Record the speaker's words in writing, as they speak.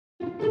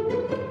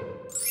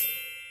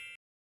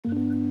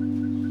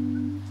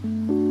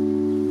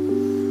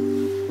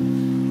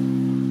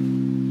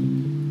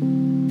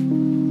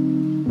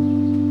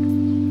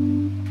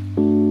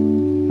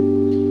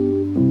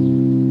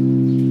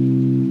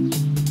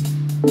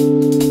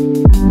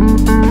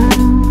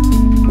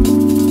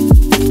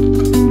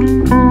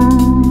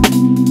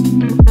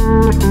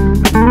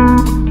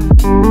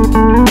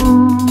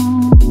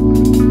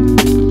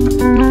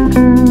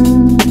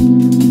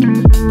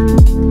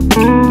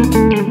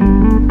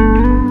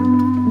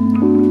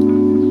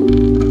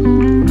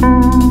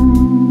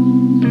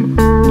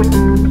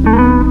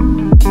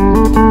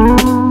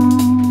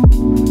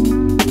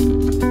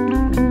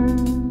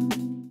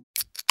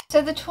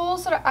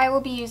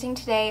using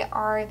today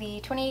are the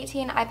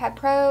 2018 iPad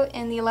Pro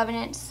in the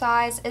 11-inch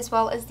size, as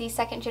well as the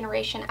second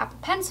generation Apple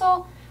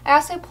Pencil. I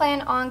also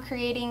plan on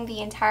creating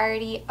the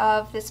entirety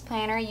of this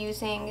planner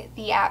using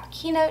the app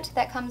Keynote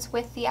that comes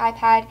with the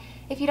iPad.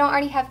 If you don't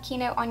already have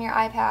Keynote on your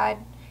iPad,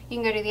 you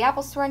can go to the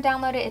Apple Store and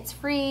download it. It's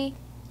free.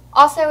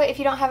 Also, if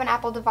you don't have an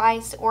Apple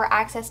device or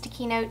access to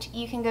Keynote,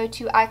 you can go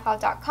to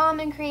iCloud.com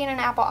and create an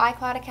Apple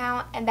iCloud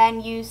account and then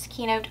use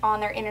Keynote on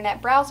their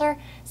internet browser.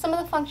 Some of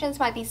the functions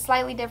might be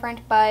slightly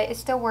different, but it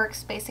still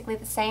works basically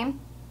the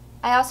same.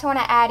 I also want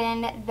to add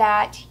in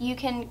that you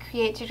can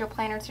create digital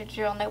planners or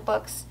digital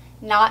notebooks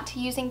not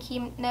using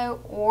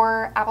Keynote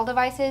or Apple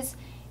devices.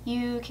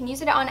 You can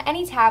use it on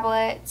any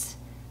tablet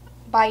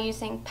by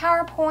using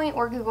PowerPoint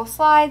or Google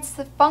Slides.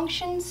 The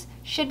functions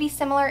should be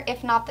similar,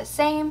 if not the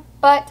same,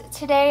 but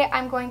today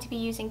I'm going to be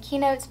using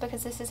Keynotes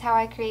because this is how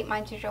I create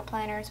my digital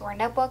planners or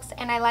notebooks,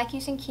 and I like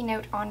using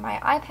Keynote on my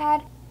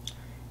iPad.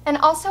 And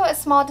also a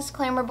small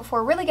disclaimer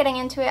before really getting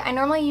into it, I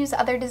normally use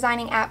other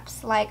designing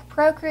apps like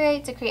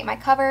Procreate to create my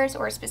covers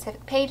or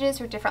specific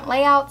pages or different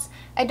layouts.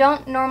 I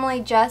don't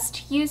normally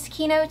just use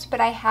Keynote,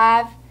 but I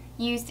have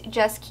used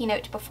just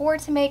Keynote before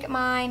to make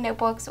my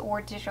notebooks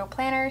or digital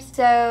planners.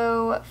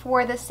 So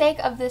for the sake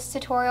of this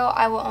tutorial,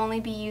 I will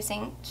only be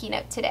using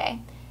Keynote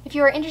today. If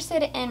you are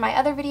interested in my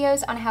other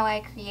videos on how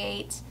I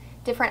create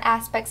different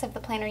aspects of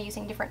the planner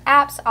using different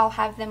apps, I'll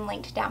have them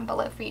linked down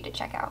below for you to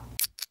check out.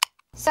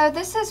 So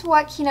this is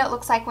what Keynote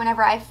looks like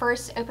whenever I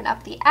first open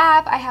up the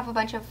app. I have a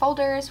bunch of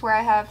folders where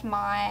I have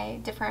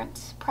my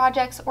different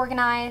projects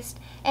organized,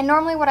 and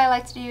normally what I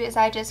like to do is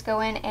I just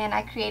go in and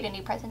I create a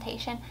new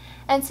presentation.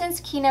 And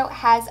since Keynote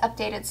has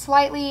updated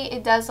slightly,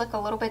 it does look a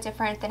little bit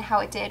different than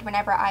how it did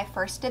whenever I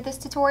first did this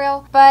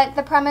tutorial, but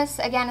the premise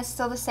again is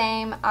still the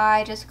same.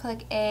 I just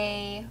click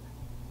a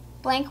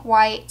blank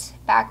white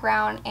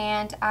background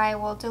and I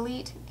will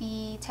delete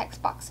the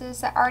text boxes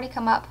that already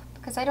come up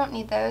because I don't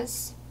need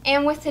those.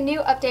 And with the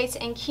new updates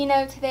in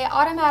Keynote, they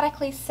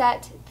automatically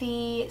set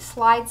the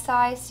slide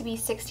size to be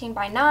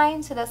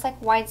 16:9, so that's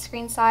like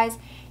widescreen size,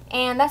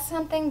 and that's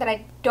something that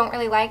I don't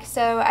really like,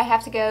 so I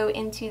have to go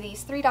into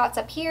these three dots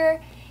up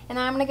here, and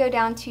then I'm going to go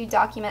down to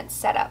Document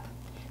Setup.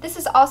 This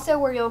is also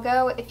where you'll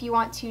go if you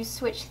want to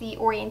switch the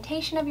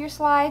orientation of your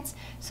slides.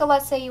 So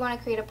let's say you want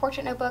to create a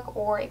portrait notebook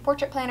or a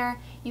portrait planner,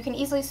 you can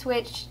easily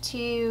switch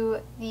to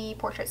the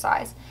portrait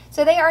size.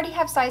 So they already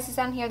have sizes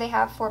down here. They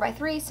have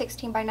 4:3,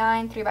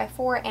 16:9,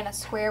 3:4, and a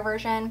square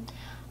version.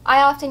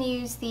 I often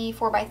use the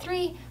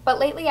 4:3, but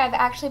lately I've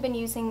actually been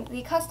using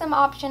the custom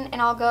option,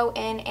 and I'll go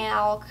in and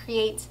I'll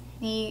create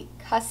the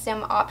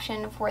custom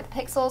option for the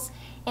pixels.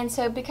 And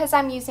so because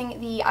I'm using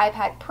the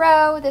iPad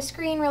Pro, the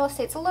screen real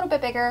estate's a little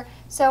bit bigger,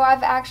 so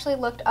I've actually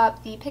looked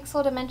up the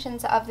pixel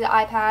dimensions of the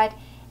iPad,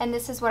 and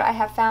this is what I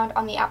have found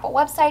on the Apple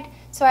website.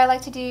 So I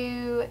like to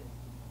do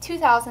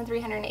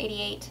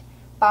 2388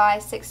 by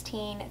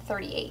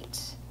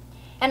 1638.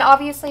 And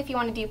obviously if you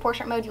want to do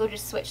portrait mode, you'll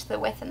just switch the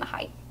width and the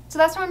height. So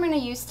that's what I'm going to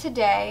use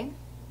today.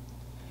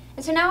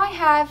 And so now I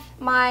have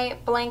my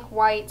blank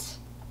white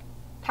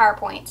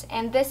PowerPoint,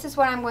 and this is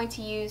what I'm going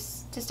to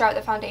use to start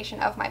the foundation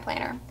of my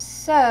planner.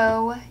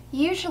 So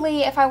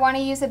usually if I want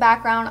to use a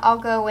background, I'll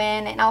go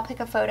in and I'll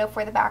pick a photo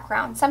for the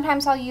background.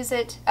 Sometimes I'll use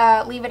it,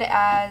 leave it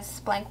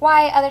as blank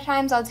white, other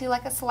times I'll do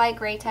like a slight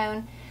gray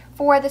tone.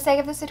 For the sake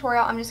of this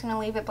tutorial, I'm just going to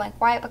leave it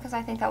blank white because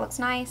I think that looks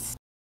nice.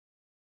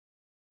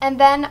 And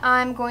then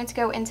I'm going to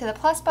go into the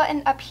plus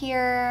button up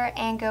here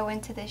and go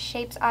into the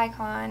shapes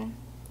icon,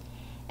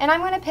 and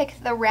I'm going to pick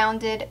the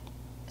rounded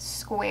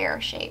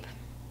square shape.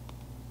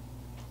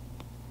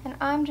 And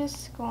I'm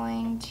just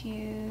going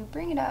to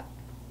bring it up.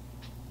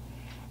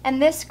 And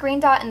this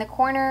green dot in the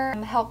corner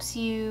helps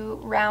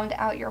you round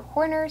out your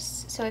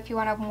corners. So if you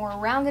want a more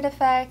rounded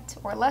effect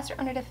or less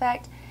rounded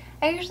effect,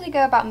 I usually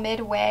go about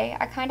midway.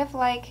 I kind of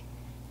like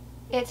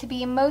it to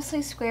be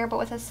mostly square but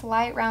with a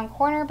slight round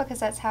corner because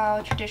that's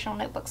how traditional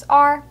notebooks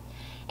are.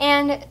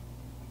 And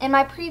in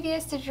my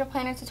previous digital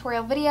planner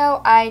tutorial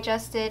video, I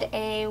just did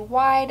a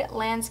wide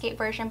landscape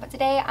version, but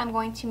today I'm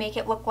going to make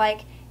it look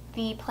like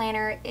the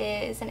planner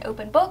is an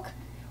open book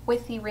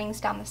with the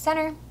rings down the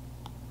center.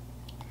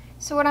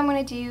 So what I'm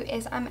going to do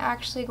is I'm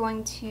actually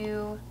going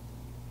to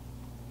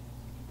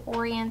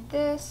orient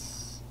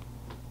this,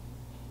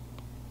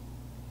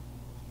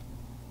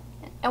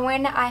 and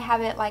when I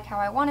have it like how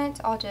I want it,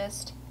 I'll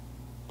just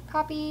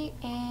copy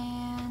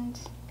and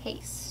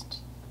paste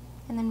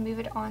and then move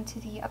it on to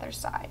the other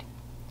side.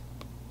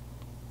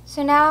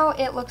 So now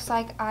it looks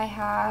like I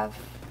have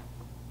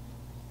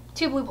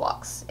two blue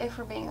blocks, if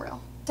we're being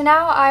real. So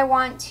now I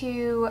want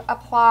to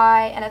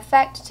apply an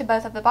effect to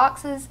both of the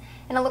boxes,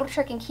 and a little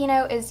trick in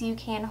Keynote is you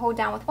can hold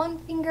down with one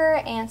finger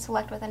and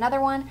select with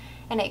another one,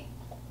 and it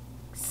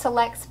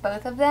selects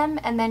both of them,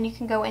 and then you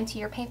can go into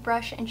your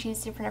paintbrush and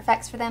choose different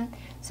effects for them.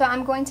 So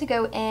I'm going to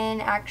go in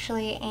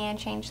actually and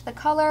change the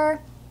color.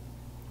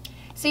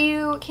 So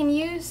you can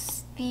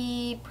use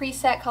the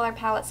preset color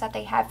palettes that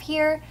they have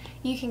here.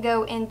 You can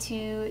go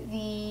into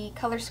the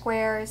color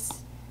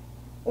squares,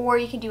 or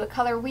you can do a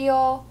color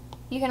wheel.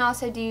 You can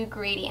also do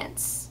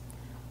gradients.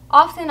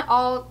 Often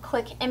I'll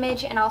click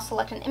image and I'll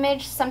select an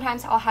image.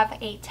 Sometimes I'll have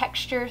a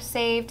texture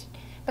saved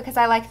because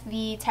I like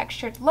the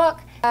textured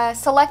look.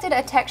 Selected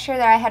a texture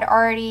that I had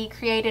already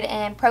created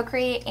in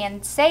Procreate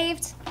and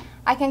saved.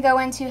 I can go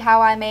into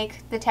how I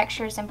make the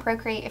textures in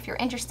Procreate if you're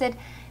interested,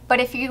 but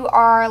if you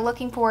are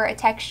looking for a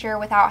texture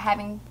without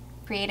having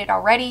created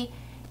already,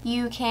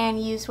 you can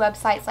use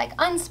websites like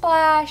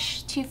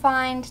Unsplash to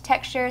find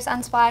textures.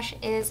 Unsplash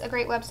is a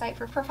great website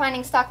for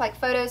finding stock-like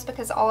photos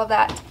because all of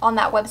that on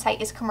that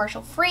website is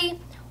commercial free,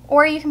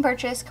 or you can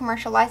purchase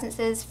commercial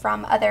licenses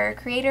from other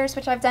creators,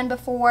 which I've done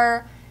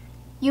before.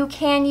 You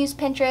can use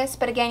Pinterest,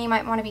 but again, you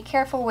might want to be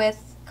careful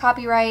with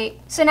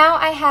copyright. So now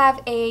I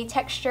have a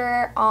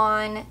texture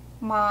on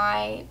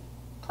my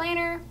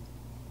planner.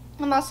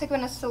 I'm also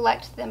going to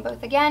select them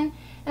both again,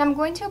 and I'm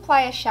going to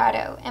apply a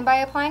shadow. And by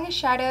applying a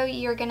shadow,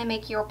 you're going to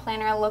make your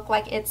planner look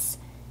like it's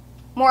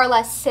more or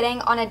less sitting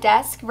on a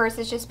desk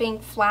versus just being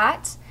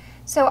flat.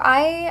 So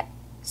I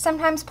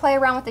sometimes play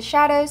around with the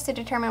shadows to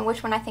determine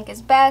which one I think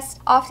is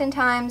best.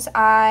 Oftentimes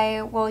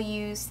I will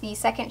use the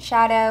second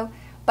shadow,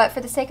 but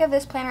for the sake of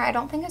this planner, I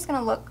don't think it's going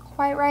to look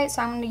quite right,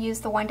 so I'm going to use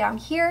the one down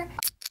here.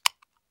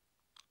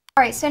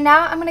 Alright, so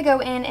now I'm going to go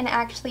in and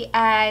actually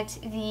add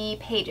the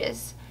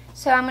pages.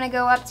 So I'm going to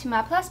go up to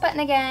my plus button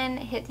again,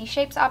 hit the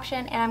shapes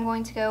option, and I'm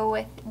going to go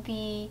with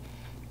the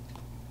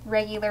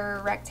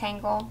regular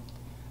rectangle.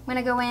 I'm going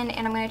to go in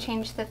and I'm going to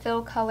change the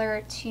fill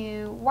color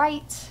to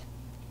white.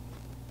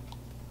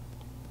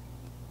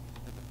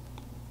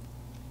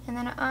 And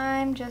then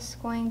I'm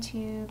just going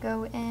to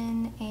go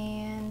in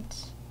and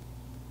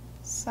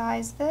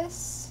size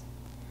this.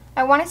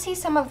 I want to see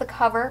some of the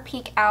cover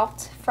peek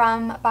out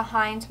from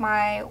behind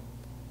my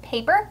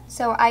paper,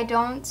 so I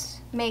don't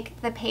make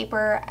the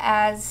paper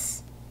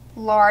as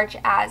large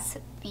as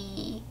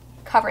the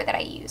cover that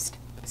I used.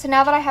 So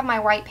now that I have my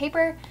white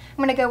paper, I'm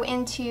going to go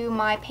into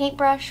my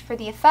paintbrush for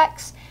the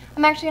effects.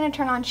 I'm actually going to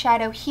turn on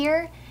shadow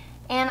here,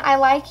 and I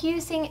like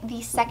using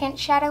the second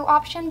shadow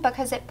option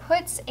because it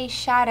puts a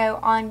shadow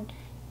on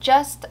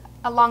just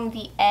along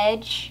the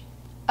edge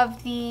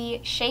of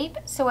the shape,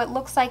 so it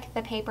looks like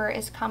the paper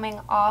is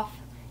coming off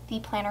the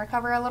planner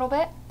cover a little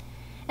bit.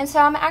 And so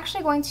I'm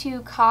actually going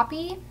to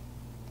copy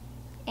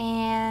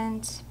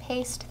and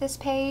paste this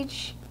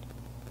page.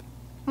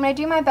 I'm going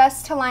to do my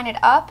best to line it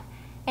up,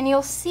 and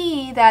you'll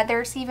see that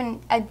there's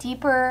even a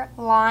deeper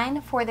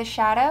line for the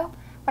shadow.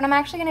 What I'm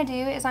actually going to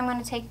do is I'm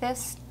going to take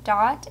this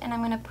dot and I'm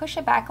going to push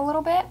it back a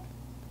little bit.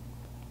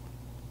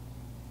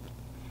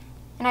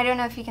 And I don't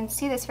know if you can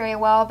see this very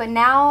well, but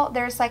now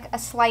there's like a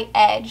slight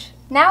edge.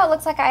 Now it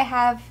looks like I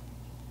have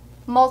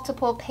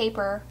multiple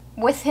paper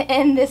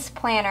within this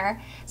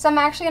planner. So I'm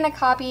actually going to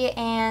copy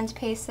and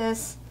paste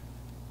this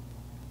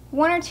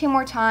one or two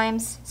more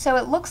times so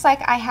it looks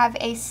like I have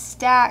a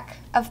stack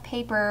of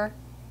paper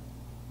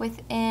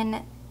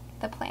within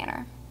the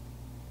planner.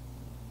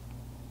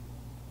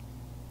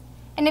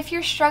 And if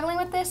you're struggling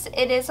with this,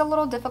 it is a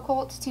little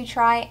difficult to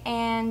try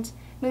and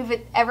move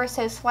it ever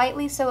so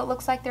slightly so it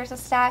looks like there's a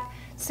stack,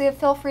 so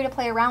feel free to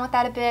play around with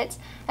that a bit.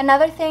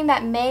 Another thing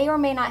that may or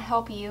may not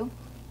help you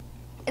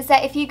is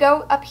that if you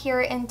go up here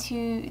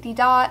into the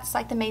dots,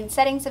 like the main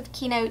settings of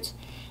Keynote,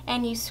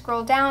 and you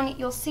scroll down,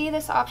 you'll see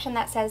this option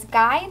that says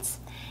guides.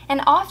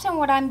 And often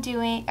what I'm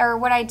doing, or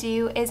what I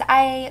do, is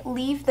I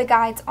leave the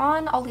guides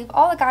on. I'll leave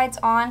all the guides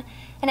on,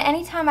 and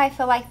anytime I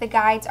feel like the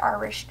guides are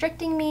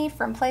restricting me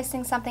from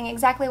placing something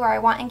exactly where I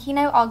want in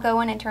Keynote, I'll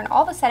go in and turn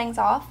all the settings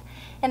off,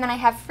 and then I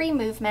have free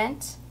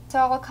movement. So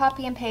I'll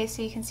copy and paste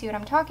so you can see what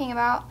I'm talking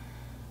about.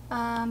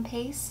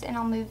 Paste, and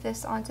I'll move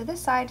this onto this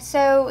side.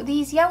 So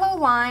these yellow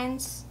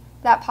lines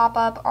that pop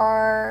up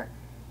are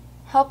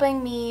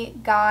helping me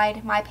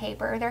guide my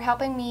paper. They're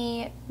helping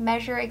me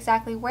measure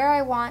exactly where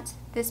I want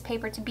this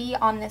paper to be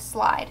on this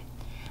slide.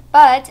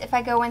 But if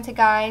I go into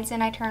guides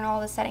and I turn all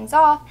the settings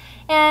off,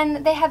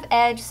 and they have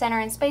edge, center,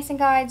 and spacing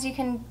guides, you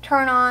can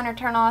turn on or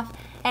turn off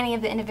any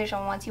of the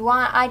individual ones you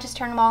want. I just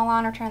turn them all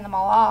on or turn them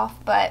all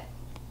off, but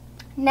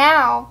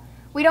now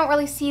we don't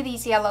really see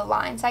these yellow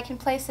lines. I can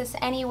place this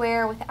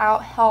anywhere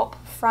without help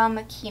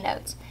from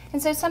Keynote.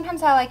 And so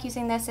sometimes I like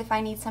using this if I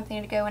need something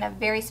to go in a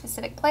very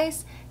specific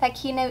place that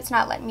Keynote's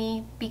not letting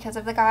me because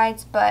of the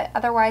guides, but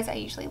otherwise I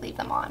usually leave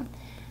them on.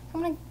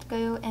 I'm going to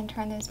go and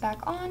turn those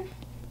back on.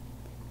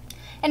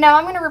 And now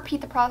I'm going to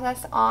repeat the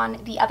process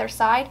on the other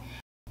side.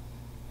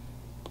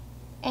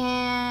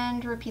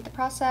 And repeat the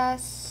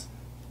process.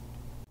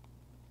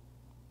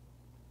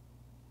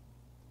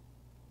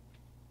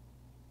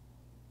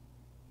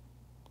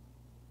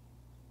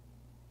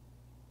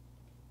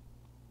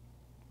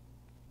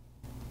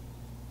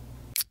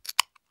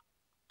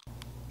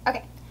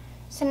 Okay,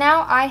 so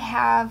now I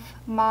have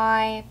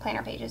my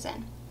planner pages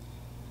in.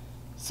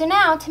 So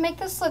now to make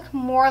this look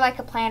more like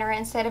a planner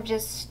instead of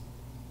just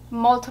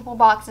multiple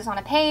boxes on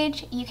a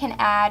page, you can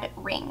add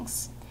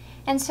rings.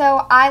 And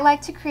so I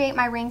like to create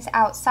my rings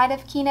outside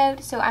of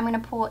Keynote, so I'm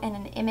going to pull in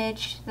an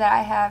image that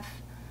I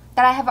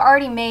have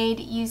already made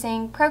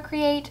using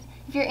Procreate.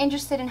 If you're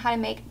interested in how to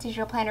make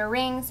digital planner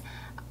rings,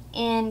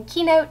 in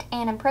Keynote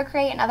and in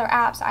Procreate and other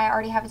apps. I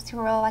already have a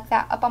tutorial like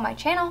that up on my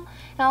channel,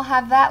 and I'll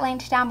have that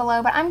linked down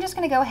below. But I'm just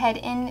going to go ahead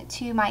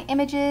into my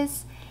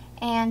images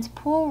and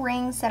pull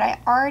rings that I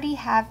already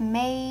have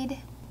made.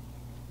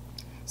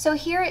 So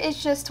here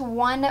is just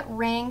one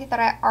ring that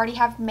I already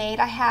have made.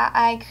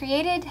 I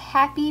created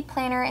happy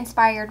planner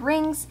inspired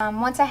rings.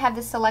 Once I have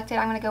this selected,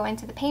 I'm going to go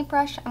into the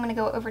paintbrush. I'm going to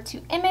go over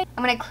to image.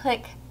 I'm going to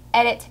click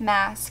edit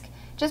mask,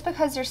 just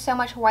because there's so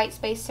much white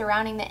space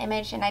surrounding the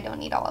image and I don't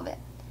need all of it.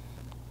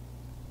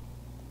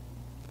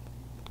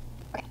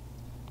 Okay.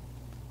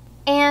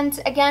 And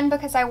again,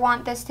 because I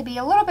want this to be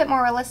a little bit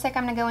more realistic,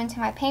 I'm going to go into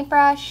my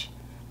paintbrush.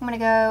 I'm going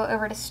to go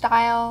over to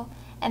style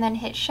and then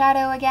hit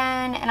shadow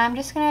again, and I'm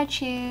just going to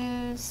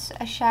choose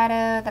a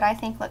shadow that I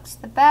think looks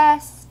the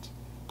best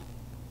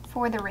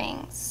for the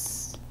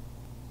rings.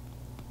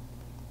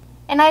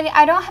 And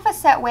I don't have a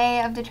set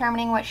way of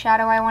determining what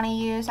shadow I want to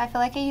use. I feel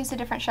like I use a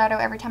different shadow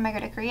every time I go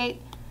to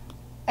create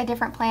a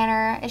different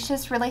planner. It's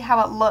just really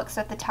how it looks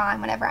at the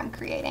time whenever I'm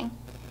creating.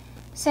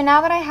 So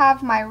now that I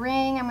have my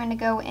ring, I'm going to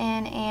go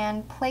in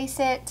and place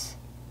it.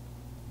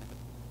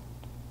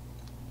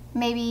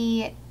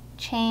 Maybe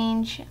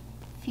change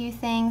a few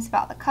things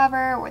about the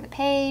cover or the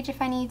page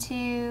if I need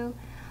to.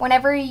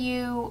 Whenever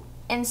you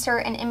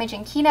insert an image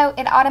in Keynote,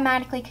 it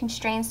automatically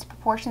constrains the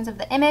proportions of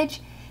the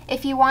image.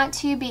 If you want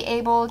to be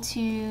able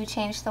to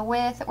change the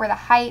width or the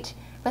height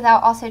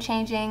without also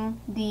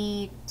changing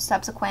the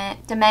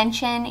subsequent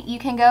dimension, you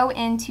can go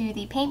into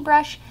the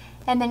paintbrush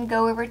and then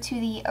go over to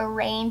the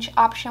arrange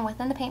option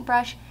within the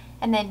paintbrush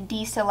and then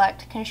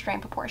deselect constrain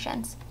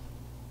proportions.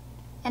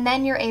 And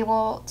then you're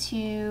able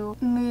to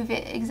move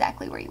it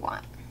exactly where you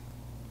want,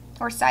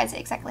 or size it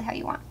exactly how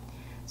you want.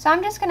 So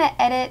I'm just going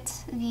to edit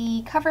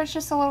the coverage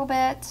just a little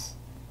bit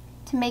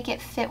to make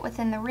it fit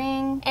within the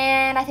ring,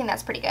 and I think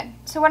that's pretty good.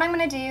 So what I'm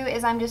going to do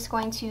is I'm just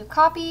going to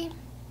copy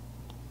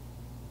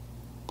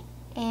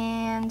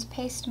and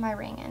paste my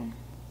ring in,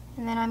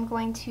 and then I'm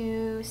going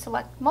to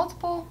select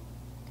multiple,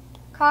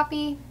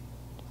 copy,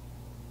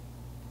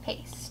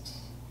 paste,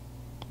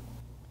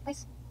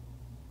 place,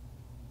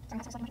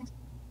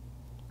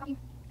 copy,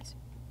 paste.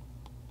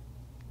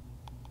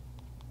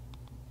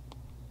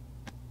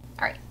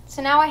 Alright,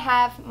 so now I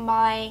have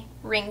my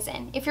rings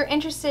in. If you're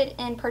interested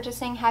in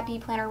purchasing happy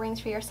planner rings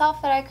for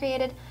yourself that I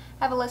created,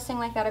 I have a listing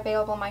like that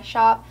available in my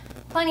shop.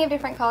 Plenty of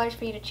different colors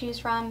for you to choose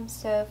from,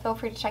 so feel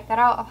free to check that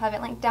out. I'll have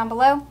it linked down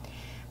below.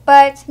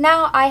 But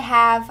now I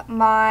have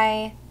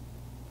my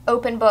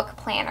open book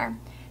planner.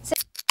 So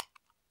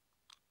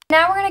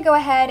now we're going to go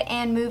ahead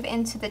and move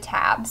into the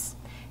tabs.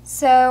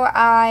 So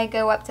I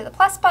go up to the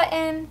plus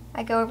button,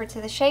 I go over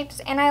to the shapes,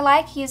 and I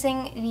like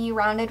using the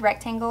rounded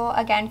rectangle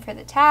again for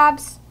the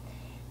tabs.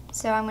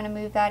 So I'm going to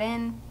move that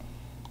in.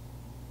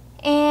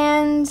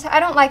 And I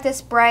don't like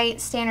this bright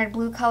standard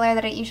blue color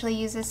that it usually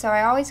uses, so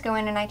I always go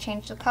in and I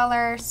change the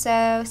color.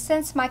 So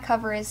since my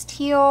cover is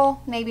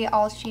teal, maybe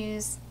I'll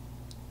choose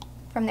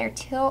from their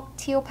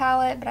teal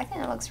palette, but I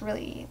think it looks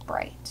really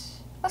bright.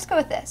 Let's go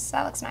with this.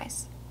 That looks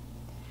nice.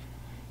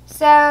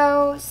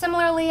 So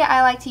similarly,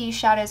 I like to use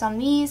shadows on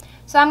these.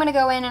 So I'm going to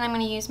go in and I'm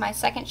going to use my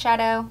second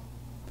shadow.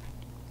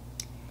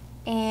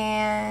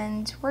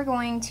 And we're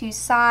going to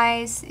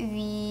size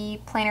the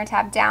planner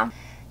tab down.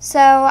 So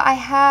I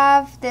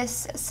have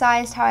this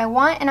sized how I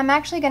want, and I'm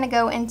actually going to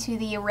go into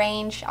the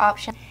arrange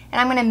option, and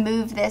I'm going to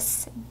move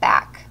this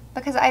back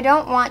because I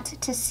don't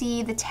want to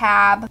see the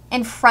tab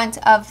in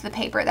front of the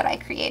paper that I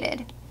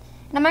created.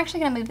 And I'm actually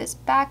going to move this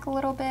back a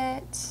little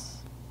bit.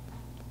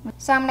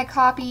 So I'm going to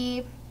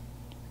copy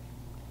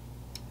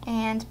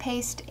and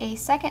paste a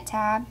second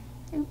tab.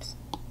 Oops.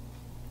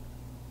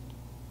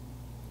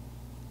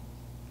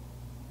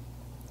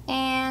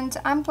 And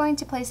I'm going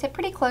to place it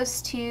pretty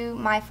close to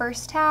my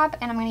first tab,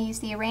 and I'm going to use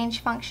the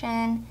arrange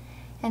function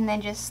and then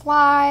just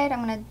slide.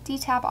 I'm going to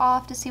de-tab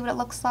off to see what it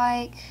looks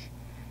like.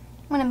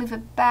 I'm going to move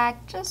it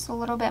back just a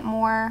little bit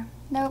more.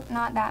 Nope,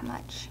 not that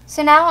much.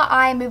 So now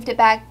I moved it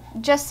back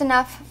just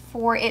enough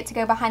for it to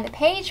go behind the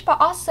page, but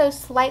also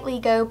slightly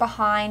go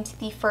behind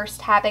the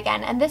first tab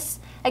again. And this,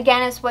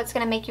 again, is what's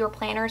going to make your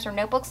planners or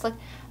notebooks look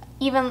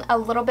even a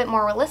little bit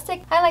more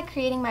realistic. I like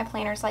creating my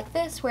planners like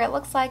this, where it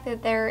looks like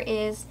that there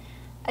is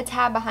a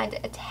tab behind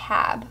a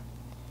tab.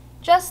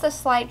 Just a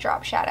slight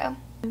drop shadow.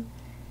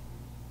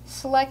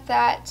 Select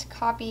that,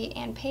 copy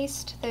and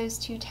paste those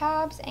two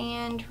tabs,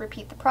 and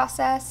repeat the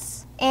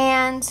process.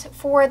 And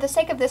for the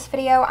sake of this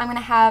video, I'm going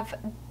to have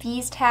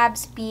these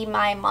tabs be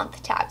my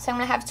month tabs. So I'm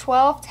going to have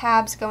 12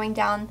 tabs going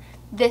down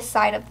this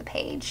side of the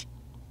page.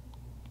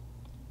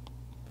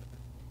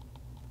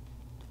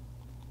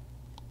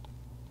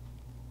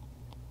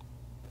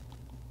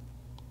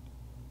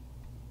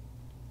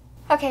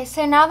 Okay,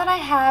 so now that I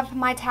have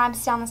my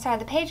tabs down the side of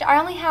the page, I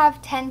only have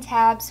 10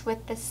 tabs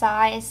with the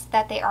size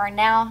that they are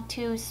now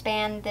to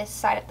span this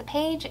side of the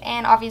page,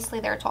 and obviously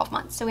there are 12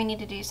 months, so we need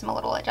to do some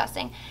little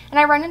adjusting. And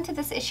I run into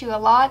this issue a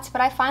lot, but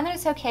I find that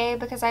it's okay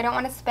because I don't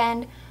want to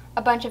spend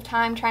a bunch of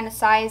time trying to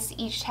size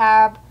each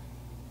tab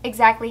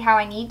exactly how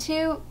I need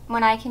to,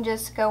 when I can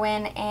just go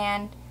in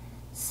and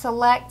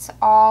select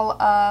all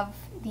of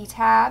the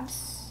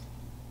tabs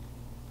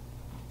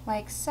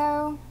like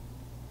so.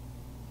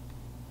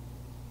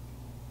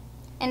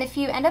 And if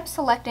you end up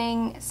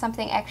selecting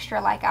something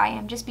extra like I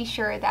am, just be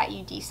sure that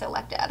you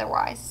deselect it,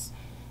 otherwise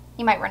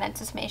you might run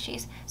into some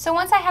issues. So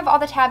once I have all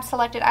the tabs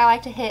selected, I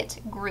like to hit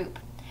group.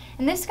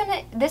 And this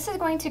is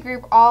going to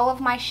group all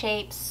of my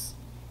shapes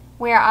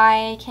where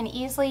I can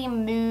easily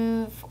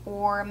move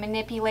or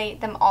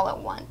manipulate them all at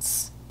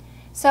once.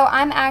 So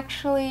I'm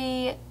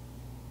actually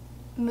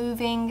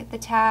moving the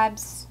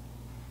tabs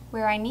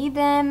where I need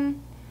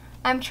them.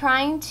 I'm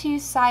trying to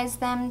size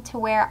them to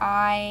where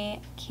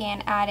I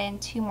can add in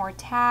 2 more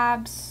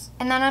tabs,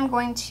 and then I'm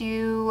going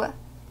to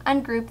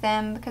ungroup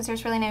them because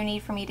there's really no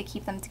need for me to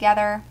keep them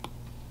together.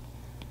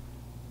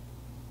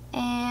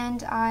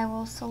 And I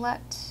will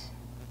select,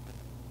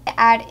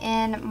 add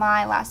in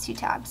my last 2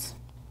 tabs.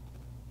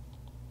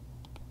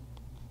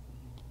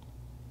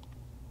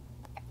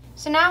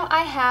 So now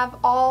I have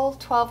all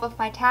 12 of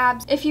my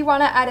tabs. If you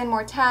want to add in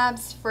more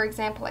tabs, for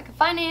example like a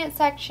finance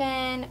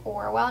section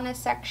or a wellness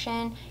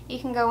section, you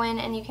can go in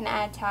and you can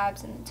add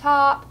tabs in the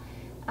top.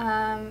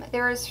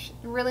 There is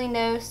really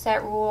no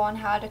set rule on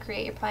how to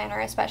create your planner,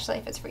 especially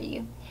if it's for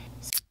you.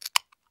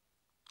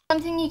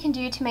 Something you can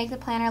do to make the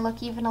planner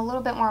look even a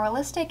little bit more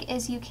realistic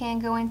is you can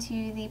go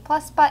into the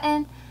plus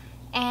button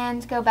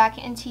and go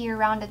back into your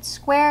rounded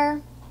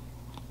square.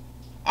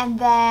 And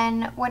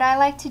then what I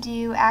like to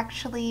do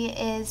actually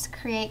is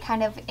create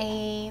kind of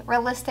a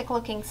realistic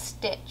looking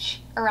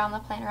stitch around the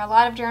planner. A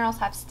lot of journals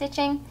have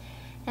stitching,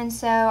 and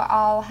so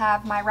I'll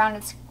have my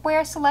rounded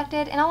square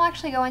selected, and I'll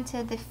actually go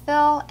into the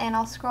fill and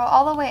I'll scroll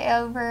all the way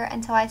over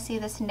until I see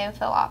this no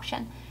fill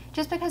option,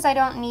 just because I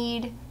don't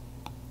need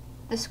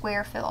the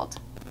square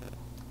filled.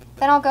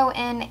 Then I'll go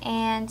in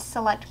and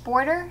select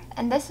border,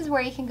 and this is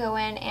where you can go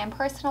in and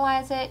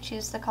personalize it,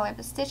 choose the color of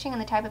the stitching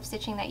and the type of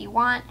stitching that you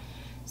want.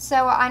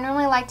 So I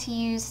normally like to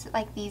use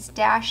like these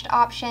dashed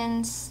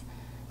options.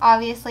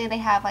 Obviously they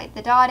have like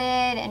the dotted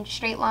and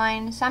straight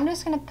line, so I'm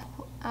just gonna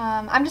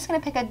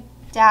pick a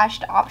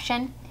dashed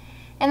option,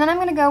 and then I'm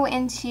gonna go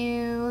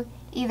into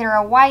either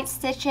a white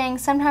stitching.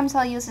 Sometimes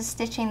I'll use a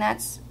stitching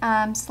that's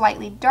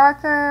slightly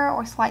darker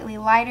or slightly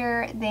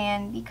lighter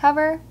than the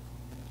cover,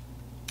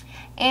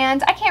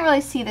 and I can't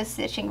really see this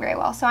stitching very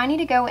well, so I need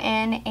to go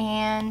in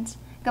and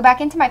go back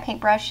into my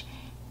paintbrush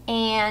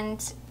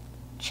and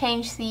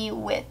change the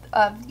width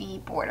of the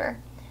border.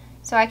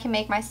 So I can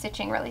make my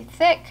stitching really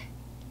thick,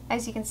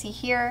 as you can see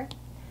here,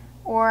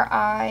 or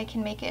I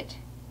can make it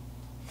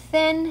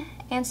thin.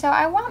 And so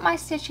I want my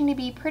stitching to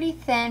be pretty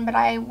thin, but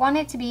I want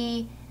it to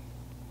be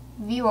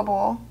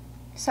viewable.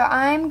 So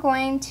I'm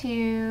going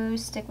to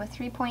stick with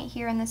 3-point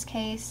here in this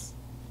case.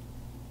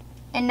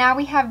 And now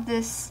we have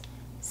this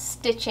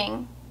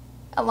stitching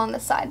along the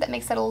side that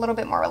makes it a little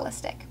bit more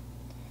realistic.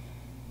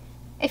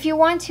 If you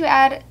want to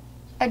add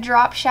a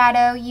drop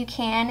shadow, you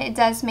can. It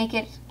does make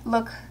it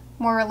look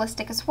more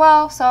realistic as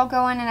well. So I'll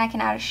go in and I can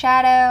add a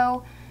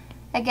shadow.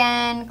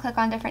 Again, click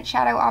on different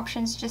shadow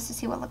options just to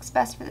see what looks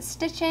best for the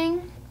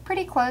stitching.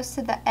 Pretty close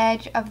to the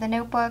edge of the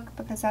notebook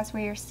because that's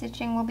where your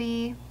stitching will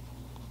be.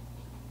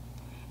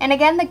 And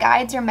again, the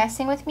guides are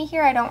messing with me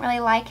here. I don't really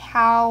like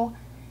how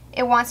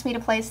it wants me to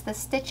place the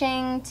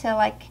stitching to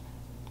like,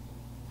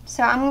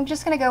 so I'm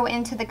just gonna go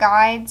into the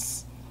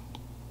guides,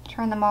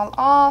 turn them all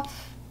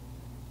off,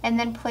 and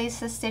then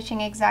place the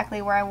stitching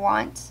exactly where I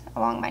want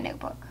along my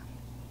notebook.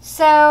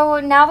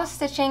 So now the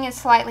stitching is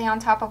slightly on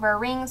top of our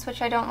rings,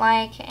 which I don't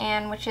like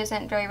and which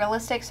isn't very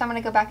realistic, so I'm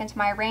going to go back into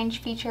my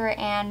arrange feature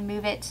and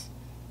move it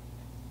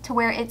to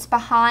where it's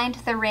behind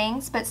the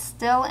rings but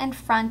still in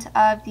front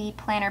of the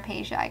planner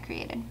page that I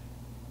created.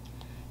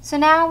 So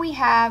now we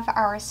have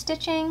our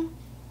stitching.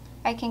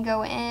 I can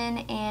go in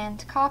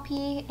and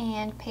copy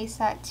and paste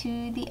that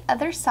to the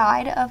other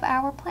side of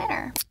our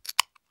planner.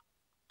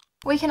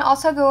 We can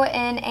also go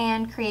in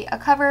and create a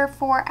cover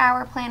for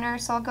our planner,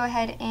 so I'll go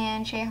ahead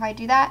and show you how I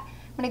do that.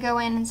 I'm going to go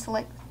in and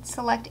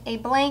select a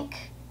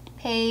blank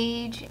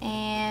page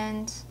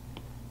and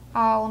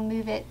I'll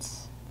move it.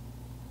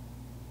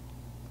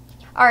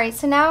 Alright,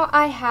 so now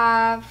I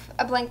have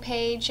a blank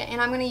page and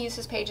I'm going to use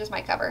this page as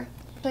my cover.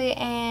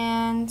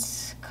 And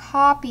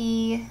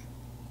copy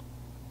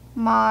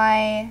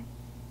my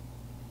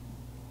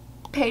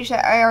page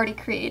that I already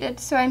created.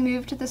 So I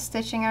moved the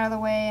stitching out of the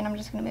way and I'm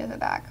just going to move it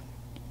back.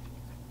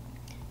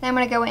 Then I'm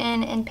going to go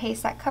in and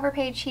paste that cover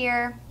page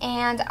here,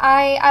 and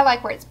I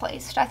like where it's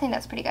placed. I think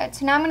that's pretty good.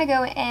 So now I'm going to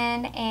go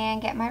in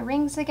and get my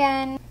rings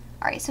again.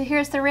 Alright, so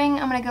here's the ring.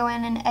 I'm going to go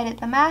in and edit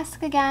the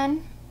mask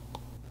again.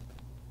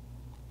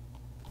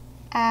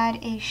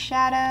 Add a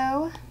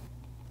shadow.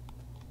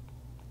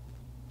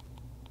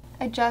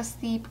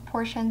 Adjust the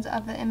proportions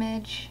of the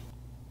image.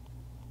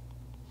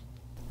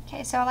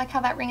 Okay, so I like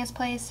how that ring is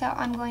placed, so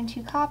I'm going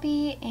to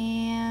copy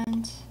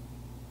and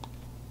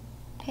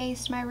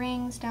paste my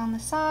rings down the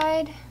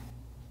side.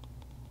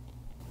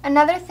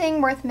 Another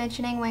thing worth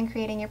mentioning when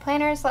creating your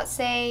planners, let's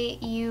say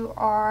you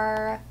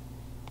are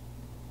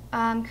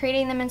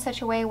creating them in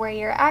such a way where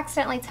you're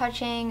accidentally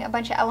touching a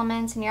bunch of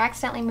elements and you're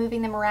accidentally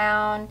moving them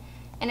around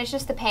and it's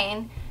just a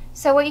pain.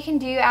 So what you can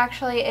do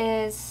actually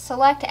is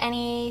select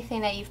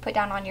anything that you've put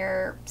down on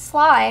your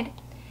slide,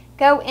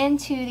 go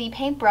into the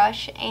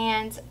paintbrush,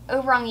 and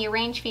over on the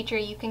arrange feature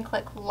you can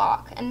click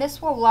lock, and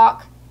this will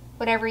lock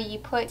whatever you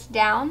put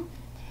down.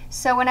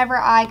 So whenever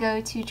I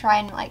go to try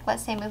and, like,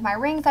 let's say move my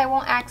rings, I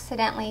won't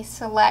accidentally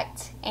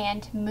select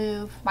and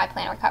move my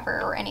planner cover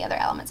or any other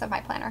elements of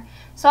my planner.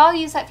 So I'll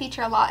use that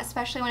feature a lot,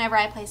 especially whenever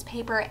I place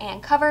paper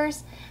and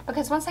covers,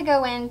 because once I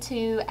go in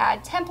to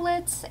add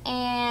templates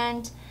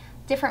and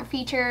different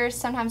features,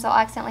 sometimes I'll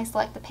accidentally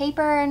select the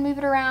paper and move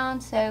it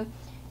around, so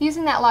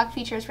using that lock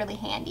feature is really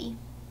handy.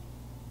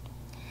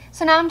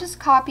 So now I'm just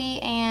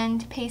copy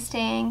and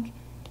pasting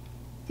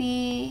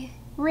the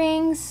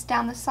rings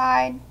down the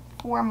side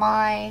for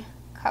my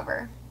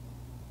cover.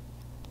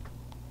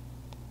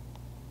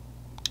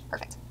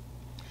 Perfect.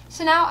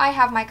 So now I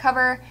have my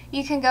cover.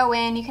 You can go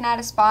in, you can add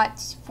a spot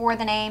for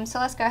the name, so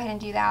let's go ahead and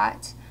do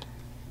that.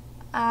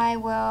 I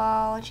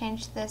will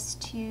change this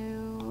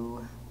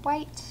to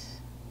white.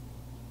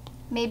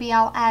 Maybe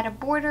I'll add a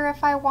border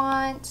if I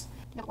want.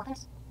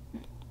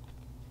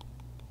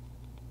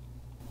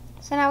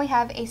 So now we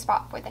have a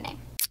spot for the name.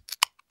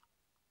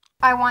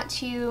 I want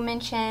to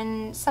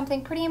mention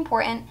something pretty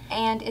important,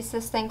 and it's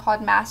this thing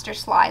called master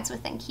slides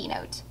within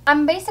Keynote.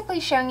 I'm basically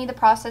showing you the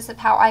process of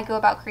how I go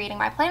about creating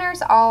my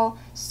planners. I'll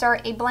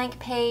start a blank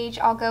page,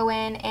 I'll go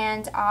in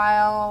and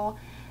I'll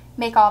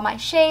make all my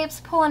shapes,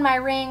 pull in my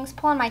rings,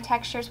 pull in my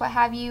textures, what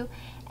have you,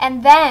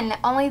 and then,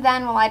 only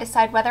then will I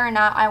decide whether or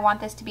not I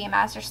want this to be a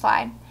master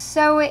slide.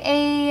 So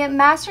a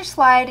master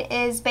slide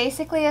is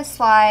basically a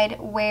slide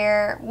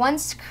where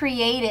once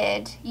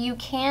created, you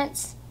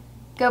can't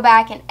go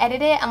back and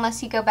edit it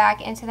unless you go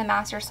back into the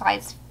master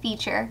slides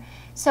feature.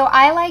 So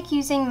I like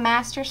using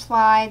master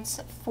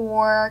slides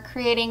for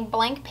creating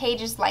blank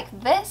pages like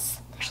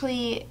this.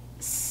 Actually,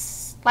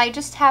 like,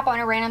 just tap on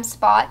a random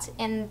spot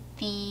in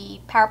the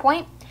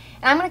PowerPoint,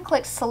 and I'm going to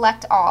click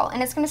select all,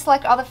 and it's going to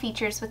select all the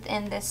features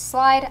within this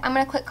slide. I'm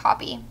going to click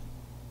copy.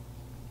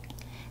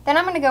 Then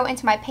I'm going to go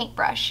into my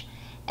paintbrush,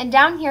 and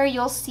down here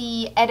you'll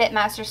see edit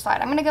master slide.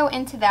 I'm going to go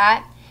into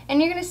that, and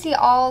you're going to see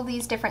all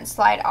these different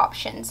slide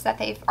options that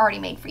they've already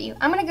made for you.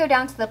 I'm going to go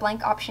down to the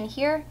blank option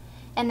here,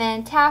 and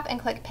then tap and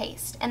click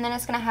paste, and then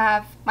it's going to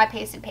have my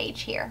pasted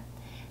page here.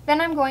 Then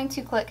I'm going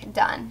to click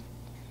done.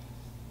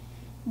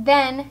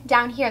 Then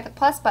down here at the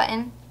plus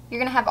button, you're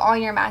going to have all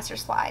your master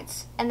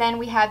slides, and then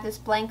we have this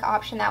blank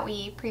option that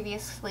we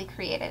previously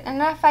created.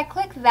 And if I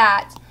click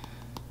that,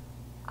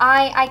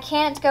 I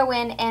can't go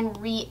in and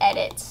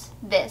re-edit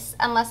this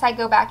unless I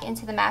go back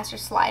into the master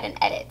slide and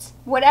edit.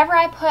 Whatever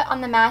I put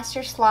on the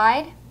master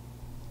slide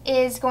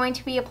is going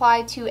to be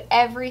applied to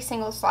every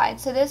single slide,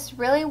 so this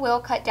really will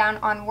cut down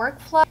on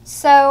workflow.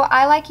 So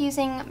I like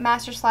using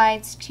master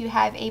slides to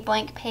have a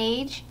blank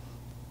page,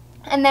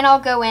 and then I'll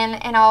go in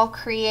and I'll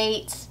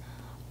create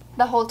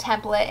the whole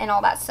template and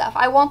all that stuff.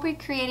 I won't be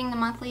creating the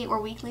monthly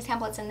or weekly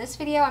templates in this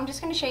video. I'm just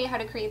going to show you how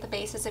to create the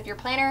basis of your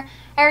planner.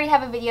 I already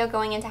have a video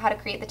going into how to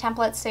create the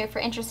templates, so if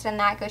you're interested in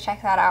that, go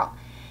check that out.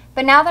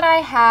 But now that I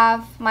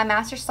have my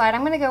master slide,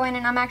 I'm going to go in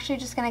and I'm actually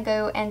just going to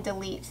go and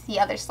delete the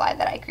other slide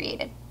that I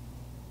created.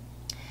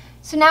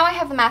 So now I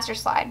have the master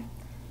slide,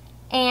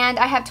 and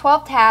I have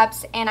 12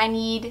 tabs, and I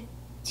need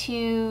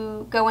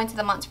to go into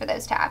the months for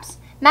those tabs.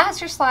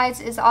 Master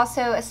slides is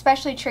also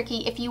especially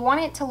tricky if you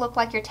want it to look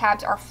like your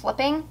tabs are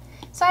flipping.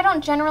 So I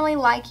don't generally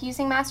like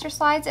using master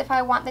slides if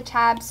I want the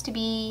tabs to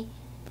be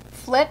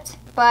flipped,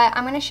 but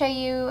I'm going to show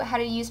you how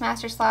to use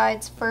master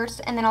slides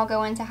first, and then I'll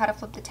go into how to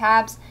flip the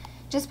tabs,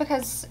 just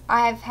because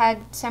I've had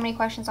so many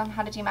questions on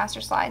how to do master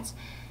slides.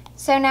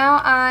 So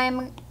now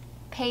I'm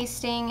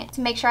pasting to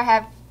make sure I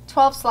have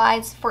 12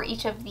 slides for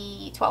each of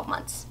the 12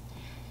 months.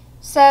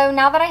 So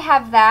now that I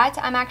have that,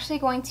 I'm actually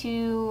going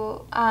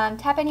to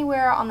tap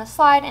anywhere on the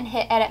slide and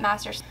hit Edit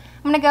Masters.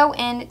 I'm going to go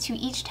into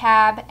each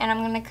tab and I'm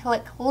going to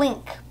click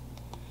Link.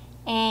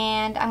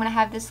 And I'm going to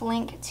have this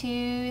link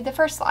to the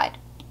first slide.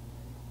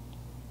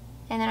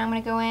 And then I'm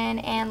going to go in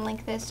and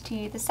link this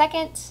to the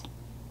second.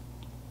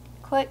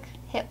 Click,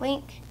 hit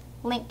Link,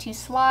 link to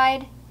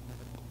slide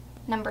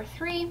number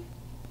 3.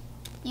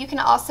 You can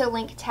also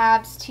link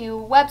tabs to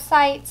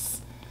websites,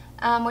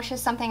 which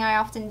is something I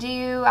often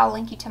do. I'll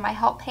link you to my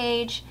help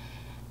page,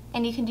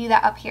 and you can do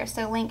that up here.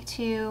 So link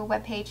to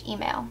webpage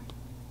email.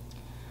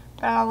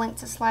 But I'll link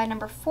to slide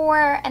number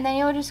 4, and then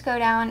you'll just go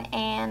down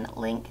and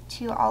link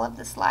to all of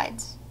the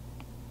slides.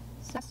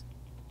 So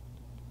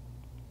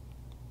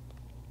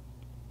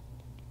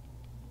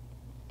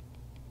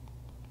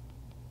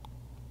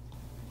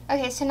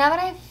okay, so now that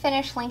I've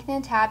finished linking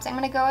the tabs, I'm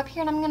going to go up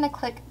here and I'm going to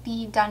click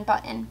the Done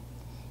button.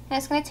 And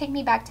it's going to take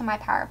me back to my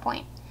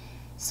PowerPoint.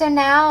 So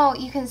now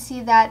you can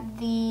see that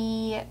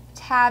the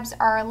tabs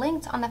are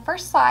linked on the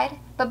first slide,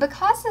 but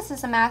because this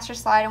is a master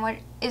slide, and what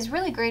is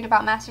really great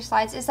about master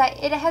slides is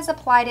that it has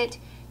applied it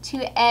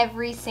to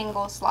every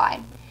single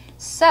slide.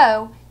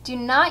 So do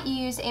not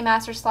use a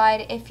master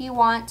slide if you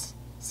want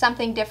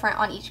something different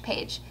on each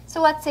page. So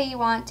let's say you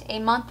want a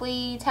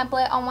monthly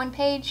template on one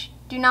page,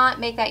 Do not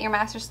make that your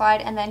master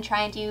slide and then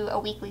try and do a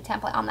weekly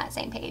template on that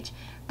same page,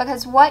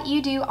 because what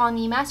you do on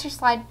the master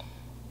slide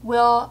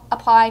will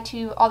apply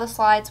to all the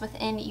slides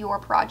within your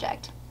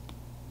project.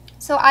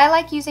 So I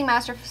like using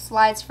master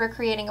slides for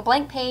creating a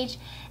blank page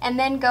and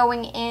then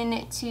going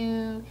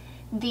into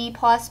the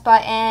plus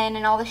button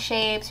and all the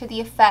shapes or the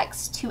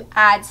effects to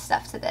add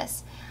stuff to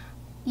this.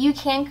 You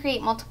can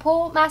create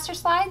multiple master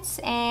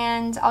slides,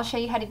 and I'll show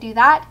you how to do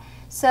that.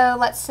 So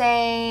let's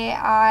say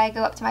I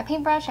go up to my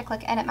paintbrush, I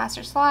click Edit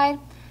Master Slide.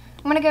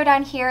 I'm going to go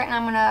down here and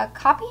I'm going to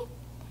copy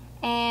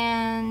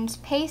and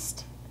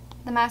paste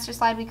the master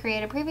slide we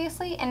created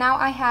previously, and now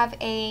I have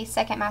a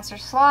second master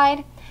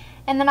slide.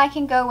 And then I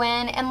can go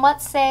in and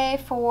let's say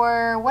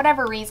for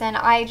whatever reason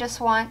I just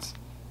want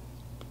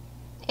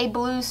a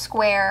blue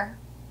square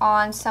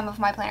on some of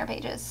my planner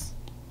pages.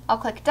 I'll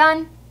click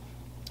Done.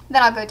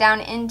 Then I'll go down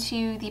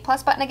into the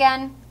plus button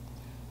again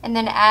and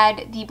then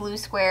add the blue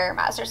square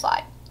master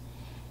slide.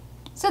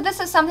 So this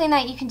is something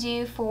that you can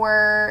do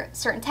for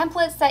certain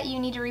templates that you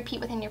need to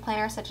repeat within your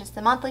planner, such as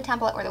the monthly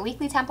template or the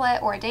weekly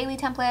template or a daily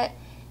template.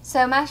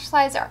 So master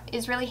slides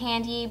is really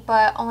handy,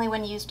 but only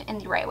when used in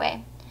the right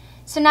way.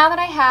 So now that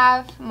I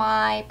have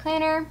my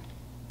planner,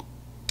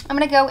 I'm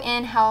going to go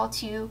in how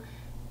to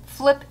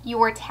flip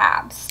your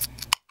tabs.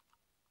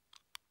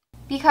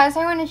 Because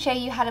I want to show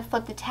you how to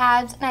flip the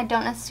tabs, and I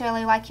don't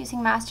necessarily like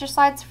using master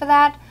slides for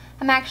that,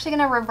 I'm actually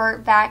going to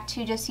revert back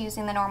to just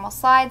using the normal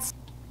slides.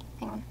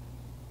 Hang on.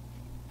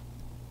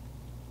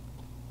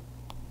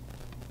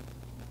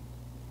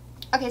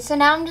 Okay, so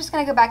now I'm just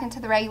going to go back into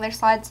the regular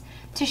slides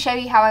to show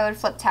you how I would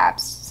flip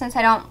tabs, since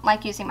I don't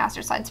like using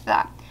master slides for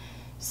that.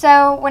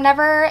 So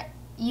whenever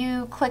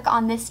you click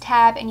on this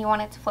tab and you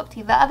want it to flip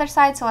to the other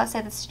side, so let's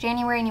say this is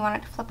January and you want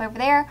it to flip over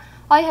there,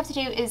 all you have to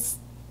do is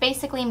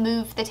basically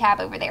move the tab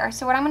over there.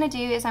 So what I'm going to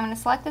do is I'm going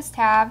to select this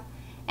tab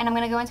and I'm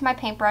going to go into my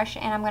paintbrush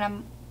and I'm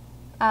going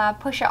to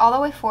push it all the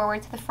way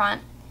forward to the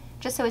front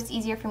just so it's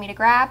easier for me to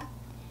grab,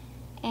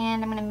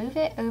 and I'm going to move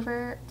it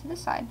over to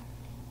this side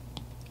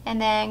and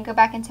then go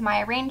back into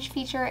my arrange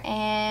feature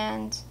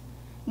and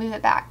move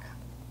it back.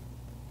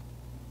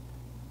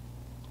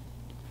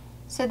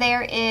 So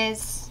there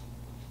is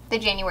the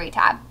January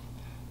tab.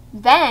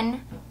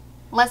 Then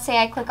let's say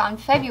I click on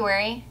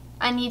February,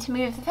 I need to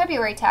move the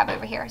February tab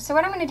over here. So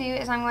what I'm going to do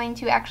is I'm going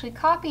to actually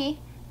copy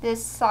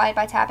this slide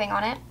by tapping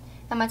on it.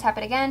 I'm going to tap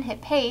it again,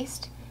 hit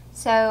paste,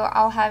 so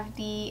I'll have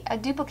a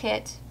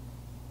duplicate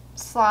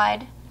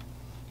slide.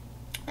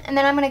 And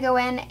then I'm going to go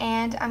in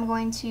and I'm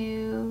going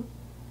to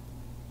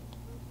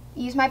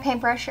use my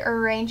paintbrush,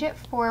 arrange it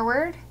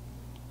forward,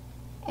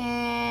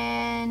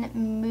 and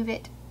move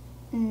it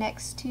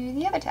next to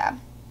the other tab,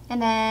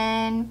 and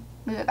then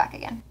move it back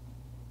again.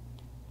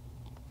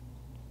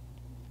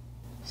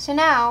 So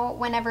now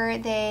whenever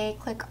they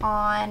click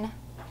on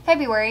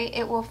February,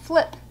 it will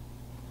flip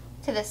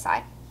to this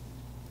side.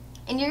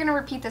 And you're going to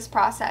repeat this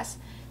process.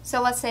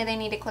 So let's say they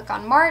need to click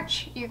on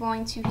March, you're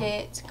going to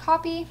hit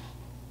copy,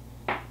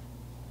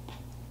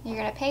 you're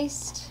going to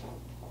paste,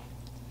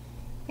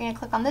 you're going to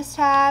click on this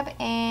tab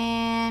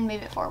and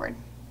move it forward.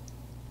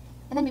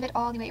 And then move it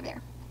all the way over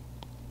there.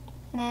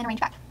 And then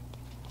arrange back.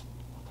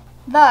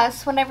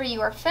 Thus, whenever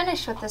you are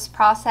finished with this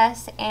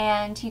process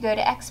and you go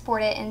to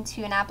export it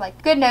into an app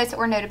like GoodNotes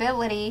or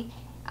Notability,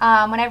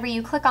 whenever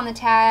you click on the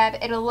tab,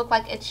 it'll look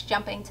like it's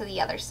jumping to the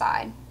other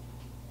side.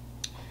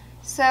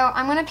 So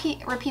I'm going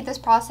to repeat this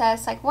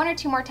process like 1 or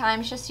 2 more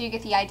times just so you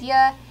get the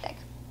idea.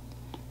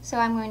 So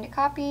I'm going to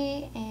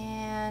copy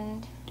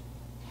and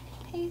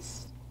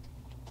paste.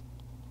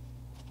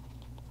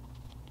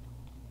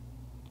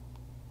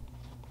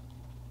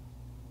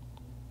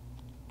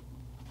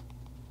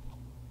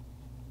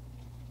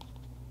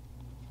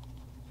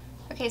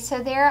 Okay,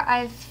 so there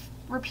I've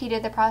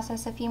repeated the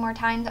process a few more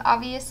times.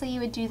 Obviously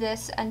you would do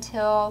this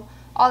until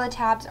all the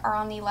tabs are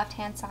on the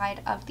left-hand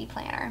side of the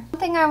planner. One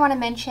thing I want to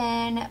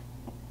mention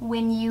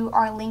when you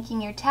are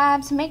linking your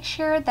tabs, make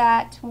sure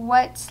that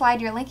what slide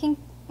you're linking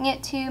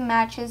it to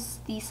matches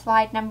the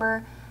slide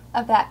number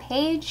of that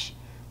page.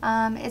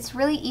 It's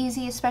really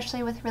easy,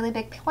 especially with really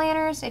big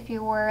planners, if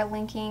you were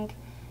linking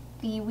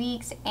the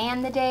weeks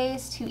and the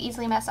days, to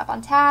easily mess up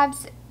on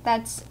tabs.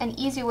 That's an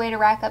easy way to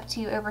rack up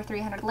to over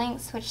 300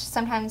 links, which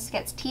sometimes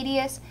gets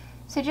tedious.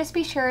 So just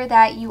be sure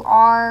that you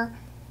are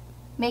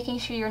making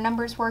sure your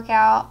numbers work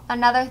out.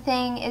 Another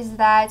thing is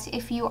that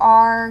if you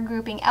are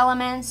grouping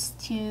elements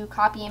to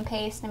copy and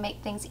paste and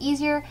make things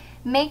easier,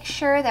 make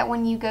sure that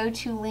when you go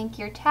to link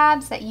your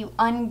tabs that you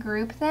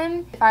ungroup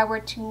them. If I were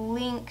to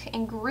link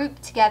and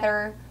group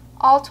together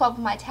all 12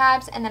 of my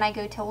tabs and then I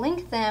go to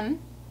link them,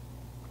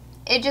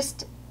 it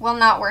just will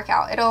not work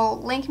out.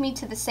 It'll link me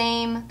to the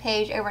same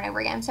page over and over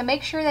again. So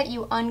make sure that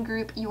you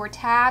ungroup your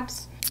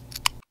tabs.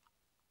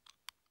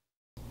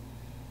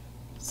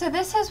 So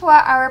this is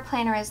what our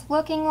planner is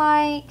looking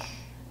like.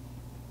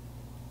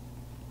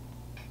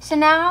 So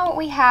now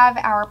we have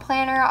our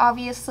planner.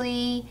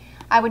 Obviously,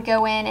 I would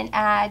go in and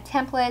add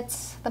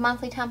templates, the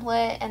monthly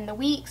template and the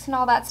weeks and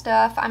all that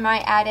stuff. I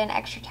might add in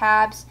extra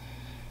tabs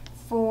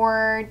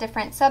for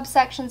different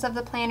subsections of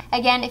the planner.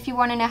 Again, if you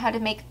want to know how to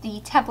make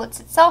the templates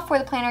itself for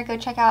the planner, go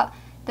check out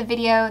the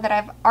video that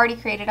I've already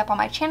created up on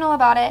my channel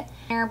about it.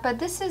 But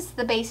this is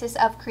the basis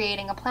of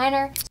creating a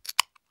planner.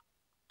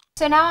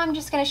 So now I'm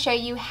just going to show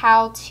you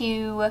how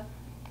to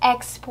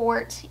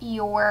export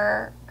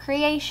your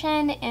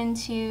creation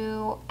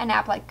into an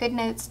app like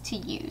GoodNotes to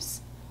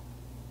use.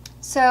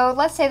 So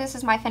let's say this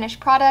is my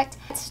finished product.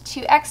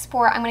 To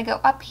export, I'm going to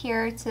go up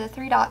here to the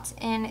three dots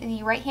in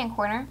the right hand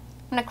corner.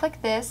 I'm going to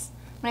click this,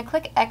 I'm going to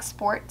click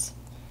export,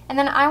 and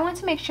then I want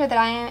to make sure that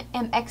I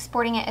am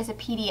exporting it as a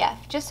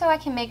PDF, just so I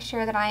can make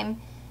sure that I'm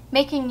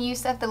making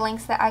use of the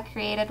links that I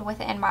created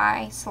within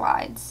my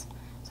slides.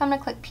 So I'm going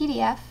to click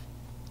PDF,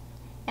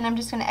 and I'm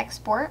just going to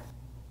export.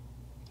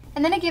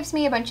 And then it gives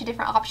me a bunch of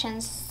different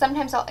options.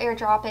 Sometimes I'll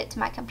airdrop it to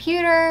my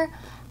computer.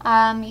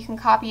 You can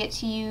copy it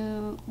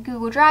to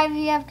Google Drive if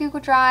you have Google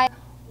Drive,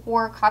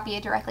 or copy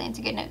it directly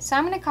into GoodNotes. So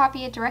I'm going to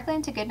copy it directly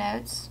into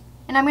GoodNotes,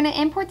 and I'm going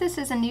to import this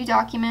as a new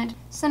document.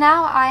 So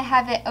now I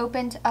have it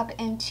opened up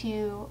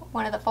into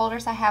one of the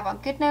folders I have on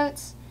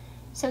GoodNotes.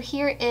 So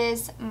here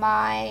is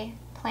my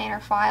planner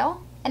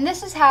file, and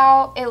this is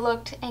how it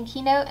looked in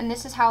Keynote, and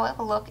this is how it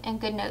will look in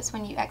GoodNotes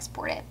when you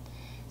export it.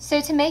 So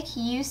to make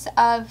use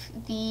of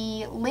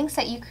the links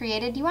that you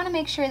created, you want to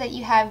make sure that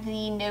you have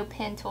the No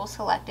Pin tool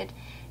selected.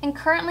 And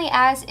currently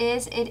as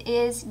is, it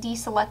is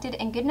deselected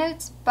in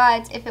GoodNotes,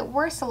 but if it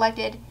were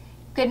selected,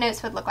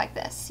 GoodNotes would look like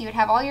this. You would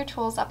have all your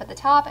tools up at the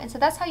top, and so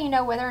that's how you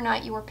know whether or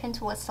not your pin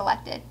tool is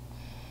selected.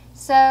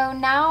 So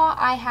now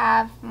I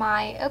have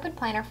my open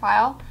planner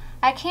file.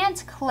 I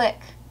can't click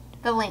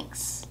the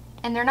links,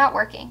 and they're not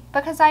working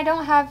because I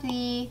don't have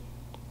the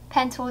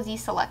pen tool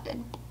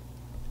deselected.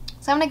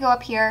 So I'm going to go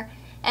up here,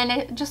 and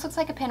it just looks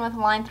like a pin with a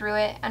line through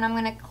it, and I'm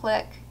going to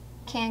click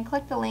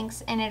the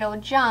links, and it'll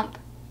jump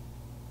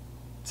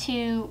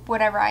to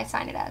whatever I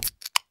assign it as.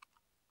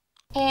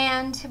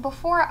 And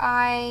before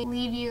I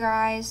leave you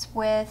guys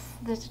with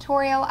the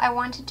tutorial, I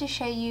wanted to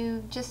show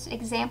you just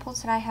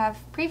examples that I have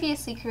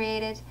previously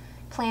created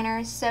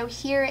planners. So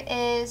here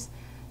is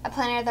a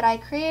planner that I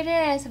created,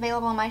 and it's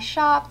available in my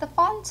shop. The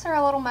fonts are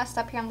a little messed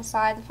up here on the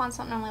side. The fonts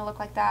don't normally look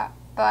like that.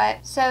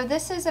 But so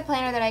this is a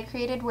planner that I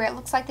created where it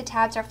looks like the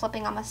tabs are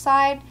flipping on the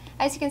side.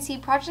 As you can see,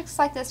 projects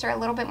like this are a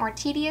little bit more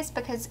tedious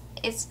because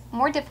it's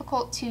more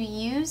difficult to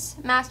use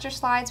master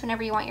slides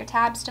whenever you want your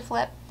tabs to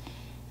flip.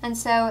 And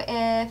so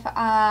if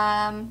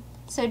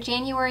so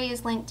January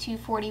is linked to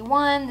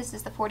 41, this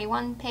is the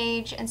 41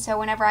 page, and so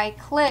whenever I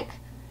click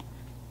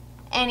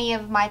any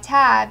of my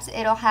tabs,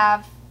 it'll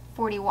have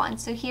 41.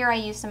 So here I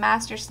used a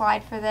master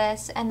slide for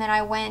this, and then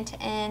I went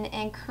in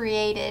and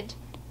created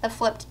the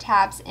flipped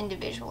tabs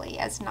individually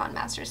as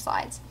non-master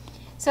slides.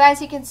 So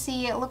as you can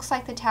see, it looks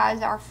like the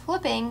tabs are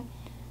flipping,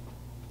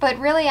 but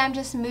really I'm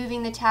just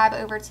moving the tab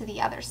over to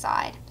the other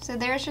side. So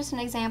there's just an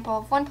example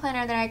of one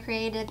planner that I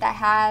created that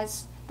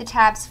has the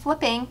tabs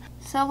flipping.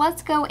 So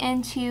let's go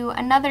into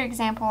another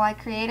example I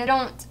created. You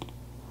don't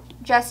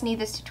just need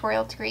this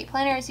tutorial to create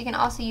planners, you can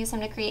also use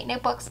them to create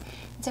notebooks.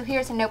 And so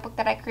here's a notebook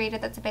that I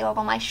created that's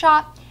available in my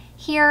shop.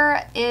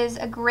 Here is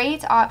a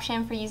great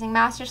option for using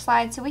master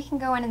slides, so we can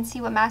go in and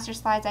see what master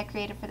slides I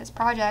created for this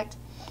project.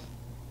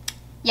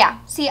 Yeah,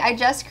 see, I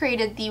just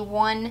created the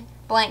one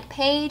blank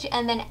page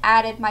and then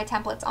added my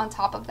templates on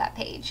top of that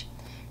page.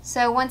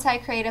 So once I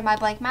created my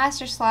blank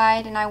master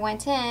slide and I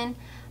went in,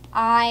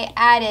 I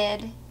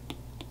added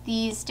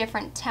these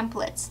different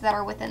templates that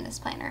are within this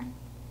planner.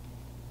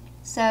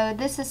 So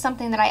this is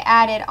something that I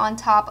added on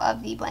top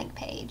of the blank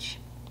page.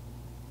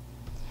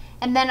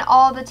 And then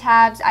all the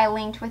tabs I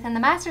linked within the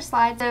master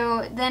slide,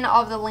 so then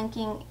all of the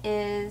linking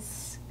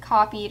is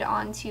copied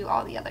onto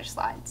all the other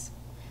slides.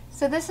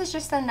 So this is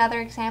just another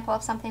example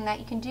of something that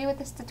you can do with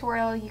this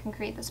tutorial. You can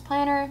create this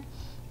planner.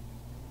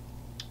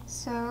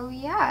 So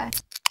yeah.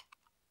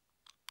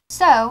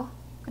 So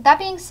with that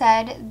being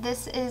said,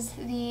 this is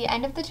the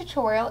end of the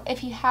tutorial.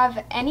 If you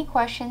have any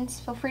questions,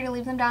 feel free to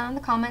leave them down in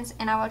the comments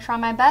and I will try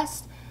my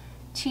best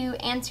to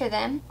answer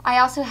them. I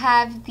also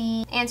have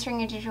the Answering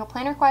Your Digital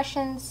Planner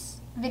Questions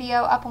video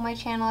up on my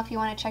channel if you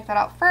want to check that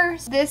out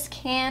first. This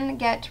can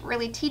get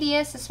really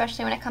tedious,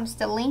 especially when it comes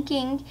to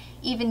linking,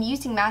 even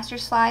using master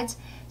slides.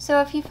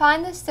 So if you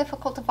find this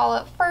difficult to follow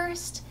at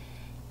first,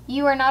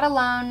 you are not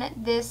alone.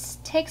 This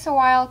takes a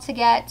while to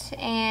get,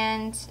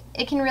 and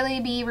it can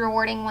really be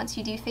rewarding once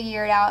you do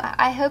figure it out.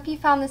 I hope you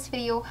found this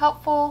video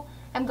helpful.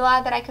 I'm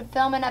glad that I could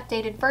film an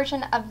updated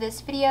version of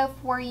this video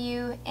for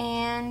you,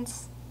 and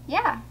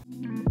yeah.